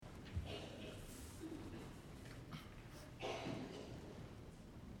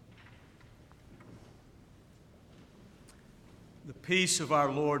peace of our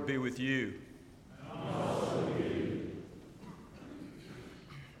Lord be with you. And also with you.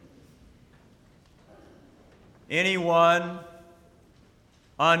 Anyone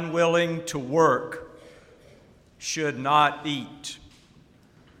unwilling to work should not eat.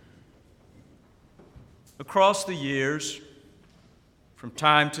 Across the years, from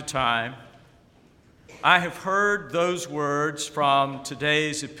time to time, I have heard those words from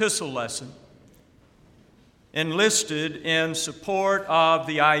today's epistle lesson enlisted in support of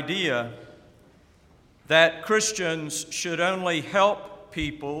the idea that Christians should only help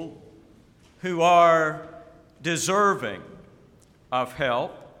people who are deserving of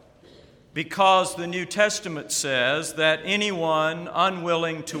help, because the New Testament says that anyone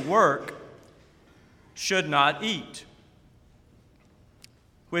unwilling to work should not eat,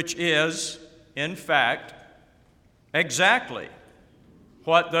 which is, in fact, exactly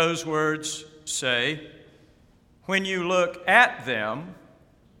what those words say when you look at them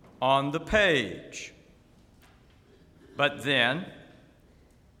on the page. But then,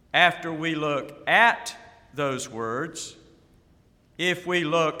 after we look at those words, if we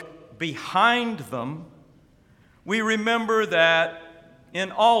look behind them, we remember that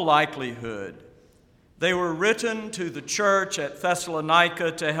in all likelihood, they were written to the church at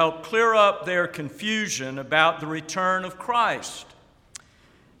Thessalonica to help clear up their confusion about the return of Christ.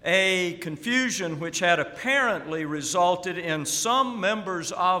 A confusion which had apparently resulted in some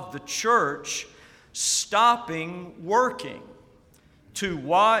members of the church stopping working to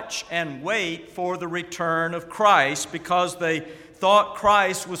watch and wait for the return of Christ because they thought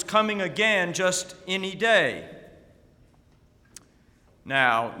Christ was coming again just any day.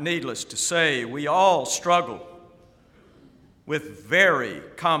 Now, needless to say, we all struggle with very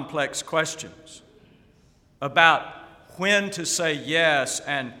complex questions about when to say yes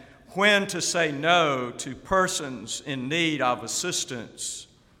and when to say no to persons in need of assistance.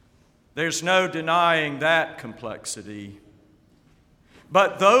 There's no denying that complexity.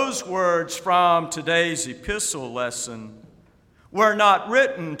 But those words from today's epistle lesson were not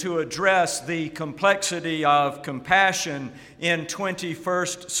written to address the complexity of compassion in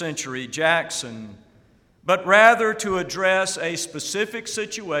 21st century Jackson, but rather to address a specific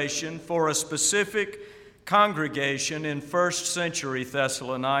situation for a specific congregation in 1st century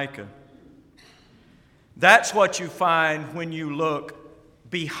Thessalonica. That's what you find when you look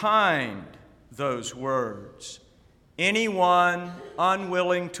behind those words. Anyone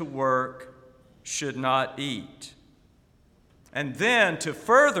unwilling to work should not eat. And then, to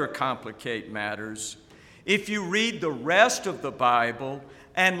further complicate matters, if you read the rest of the Bible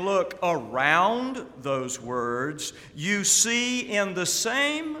and look around those words, you see in the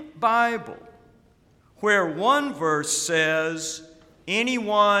same Bible where one verse says,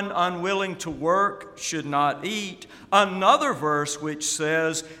 anyone unwilling to work should not eat, another verse which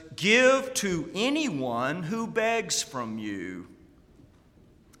says, give to anyone who begs from you.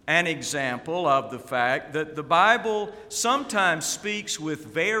 An example of the fact that the Bible sometimes speaks with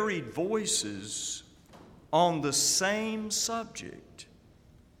varied voices on the same subject,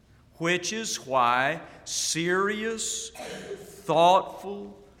 which is why serious,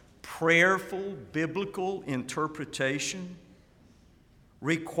 thoughtful, prayerful biblical interpretation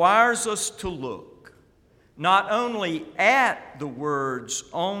requires us to look not only at the words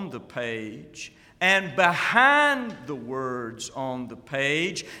on the page and behind the words on the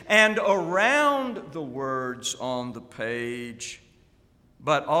page and around the words on the page,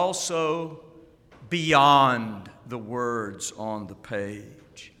 but also beyond the words on the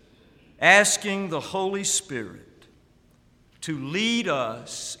page, asking the Holy Spirit to lead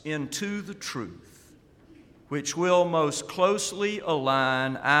us into the truth which will most closely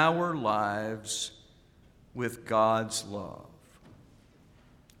align our lives with God's love.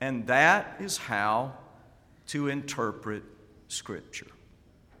 And that is how to interpret Scripture.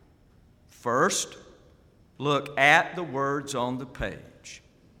 First, look at the words on the page.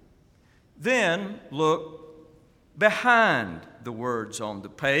 Then look behind the words on the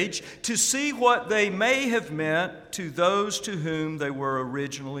page to see what they may have meant to those to whom they were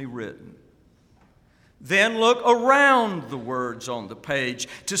originally written. Then look around the words on the page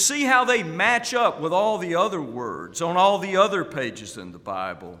to see how they match up with all the other words on all the other pages in the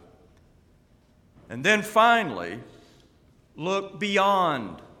Bible. And then finally, look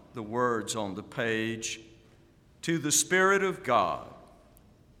beyond the words on the page to the Spirit of God,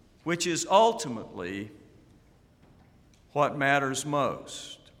 which is ultimately what matters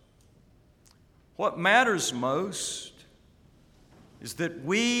most. What matters most is that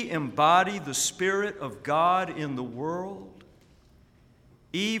we embody the Spirit of God in the world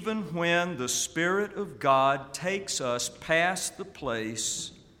even when the Spirit of God takes us past the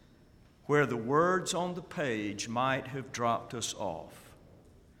place where the words on the page might have dropped us off.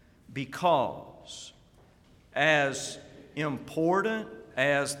 Because as important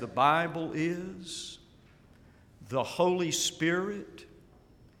as the Bible is, the Holy Spirit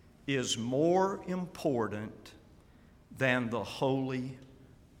is more important than the Holy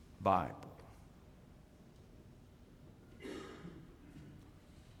Bible.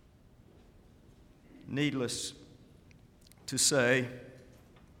 Needless to say,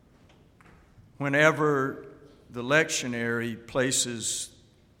 whenever the lectionary places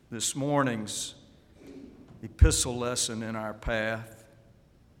this morning's epistle lesson in our path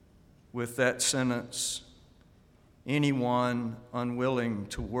with that sentence, anyone unwilling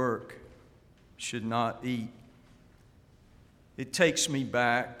to work should not eat, it takes me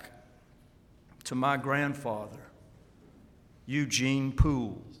back to my grandfather, Eugene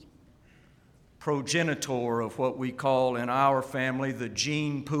Poole, progenitor of what we call in our family the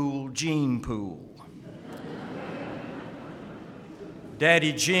Gene Poole gene pool.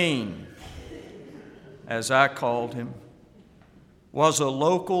 Daddy Gene, as I called him, was a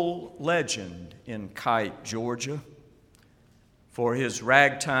local legend in Kite, Georgia, for his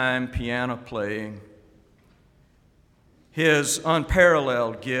ragtime piano playing, his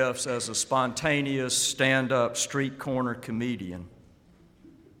unparalleled gifts as a spontaneous stand-up street corner comedian,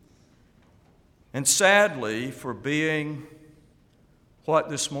 and sadly, for being what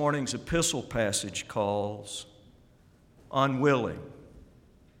this morning's epistle passage calls unwilling,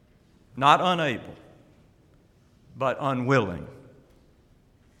 not unable, but unwilling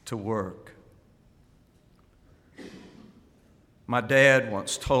to work. My dad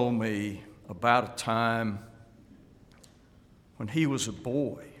once told me about a time when he was a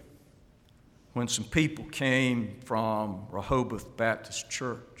boy, when some people came from Rehoboth Baptist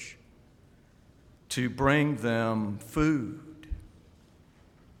Church to bring them food,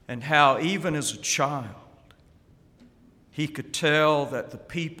 and how even as a child he could tell that the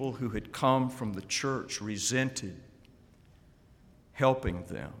people who had come from the church resented helping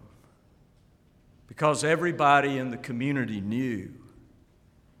them because everybody in the community knew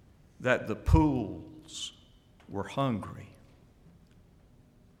that the Pooles were hungry.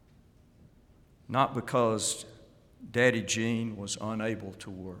 Not because Daddy Gene was unable to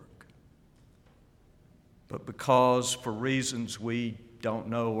work, but because, for reasons we don't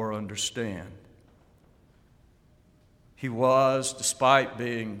know or understand, he was, despite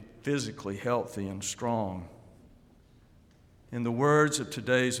being physically healthy and strong, in the words of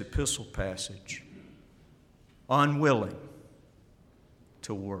today's epistle passage, unwilling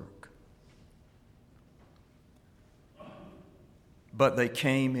to work. But they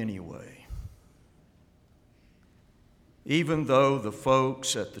came anyway. Even though the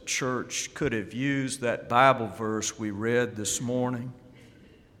folks at the church could have used that Bible verse we read this morning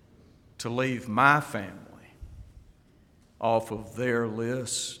to leave my family off of their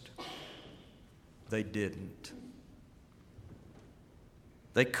list, they didn't.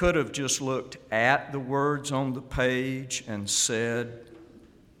 They could have just looked at the words on the page and said,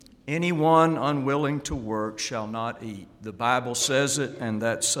 anyone unwilling to work shall not eat. The Bible says it, and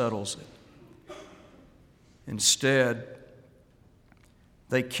that settles it. Instead,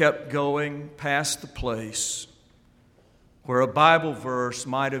 they kept going past the place where a Bible verse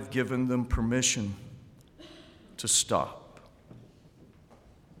might have given them permission to stop.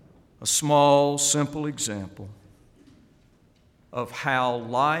 A small, simple example of how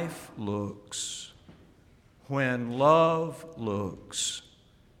life looks when love looks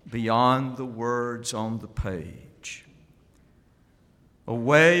beyond the words on the page. A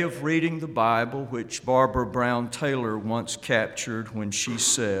way of reading the Bible which Barbara Brown Taylor once captured when she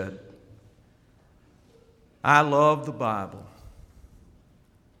said, I love the Bible,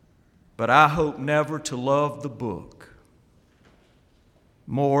 but I hope never to love the book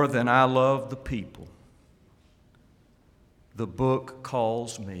more than I love the people the book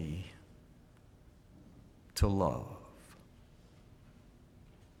calls me to love.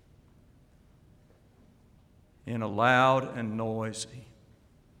 In a loud and noisy,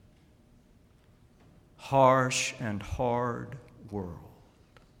 harsh and hard world,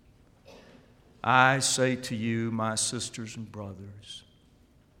 I say to you, my sisters and brothers,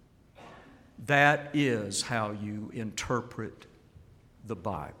 that is how you interpret the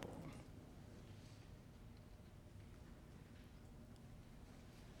Bible.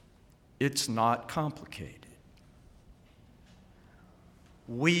 It's not complicated.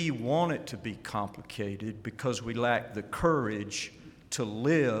 We want it to be complicated because we lack the courage to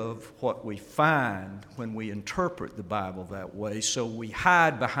live what we find when we interpret the Bible that way, so we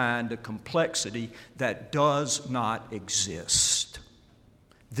hide behind a complexity that does not exist.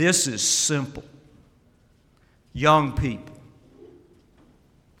 This is simple. Young people,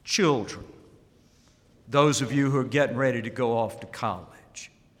 children, those of you who are getting ready to go off to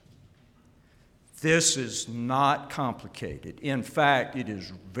college, this is not complicated. In fact, it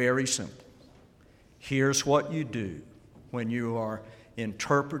is very simple. Here's what you do when you are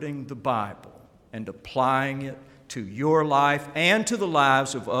interpreting the Bible and applying it to your life and to the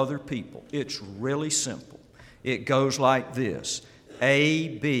lives of other people. It's really simple. It goes like this: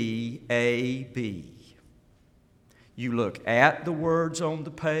 A, B, A, B. You look at the words on the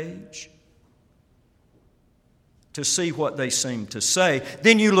page to see what they seem to say.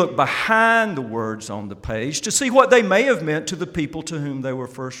 Then you look behind the words on the page to see what they may have meant to the people to whom they were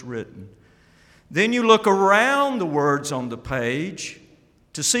first written. Then you look around the words on the page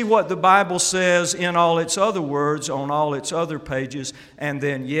to see what the Bible says in all its other words on all its other pages. And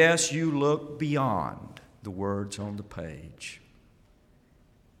then, yes, you look beyond the words on the page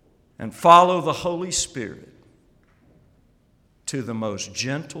and follow the Holy Spirit to the most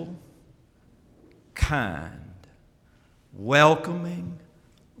gentle, kind, welcoming,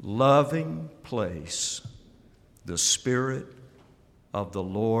 loving place the Spirit of the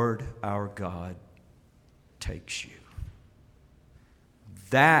Lord our God takes you.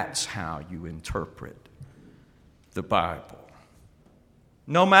 That's how you interpret the Bible.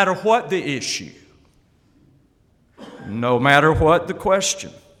 No matter what the issue, no matter what the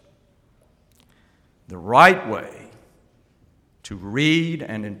question, the right way to read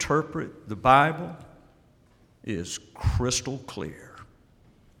and interpret the Bible is crystal clear.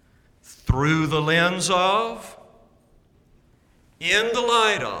 Through the lens of, in the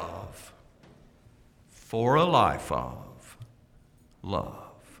light of, for a life of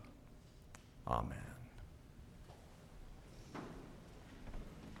love. Amen.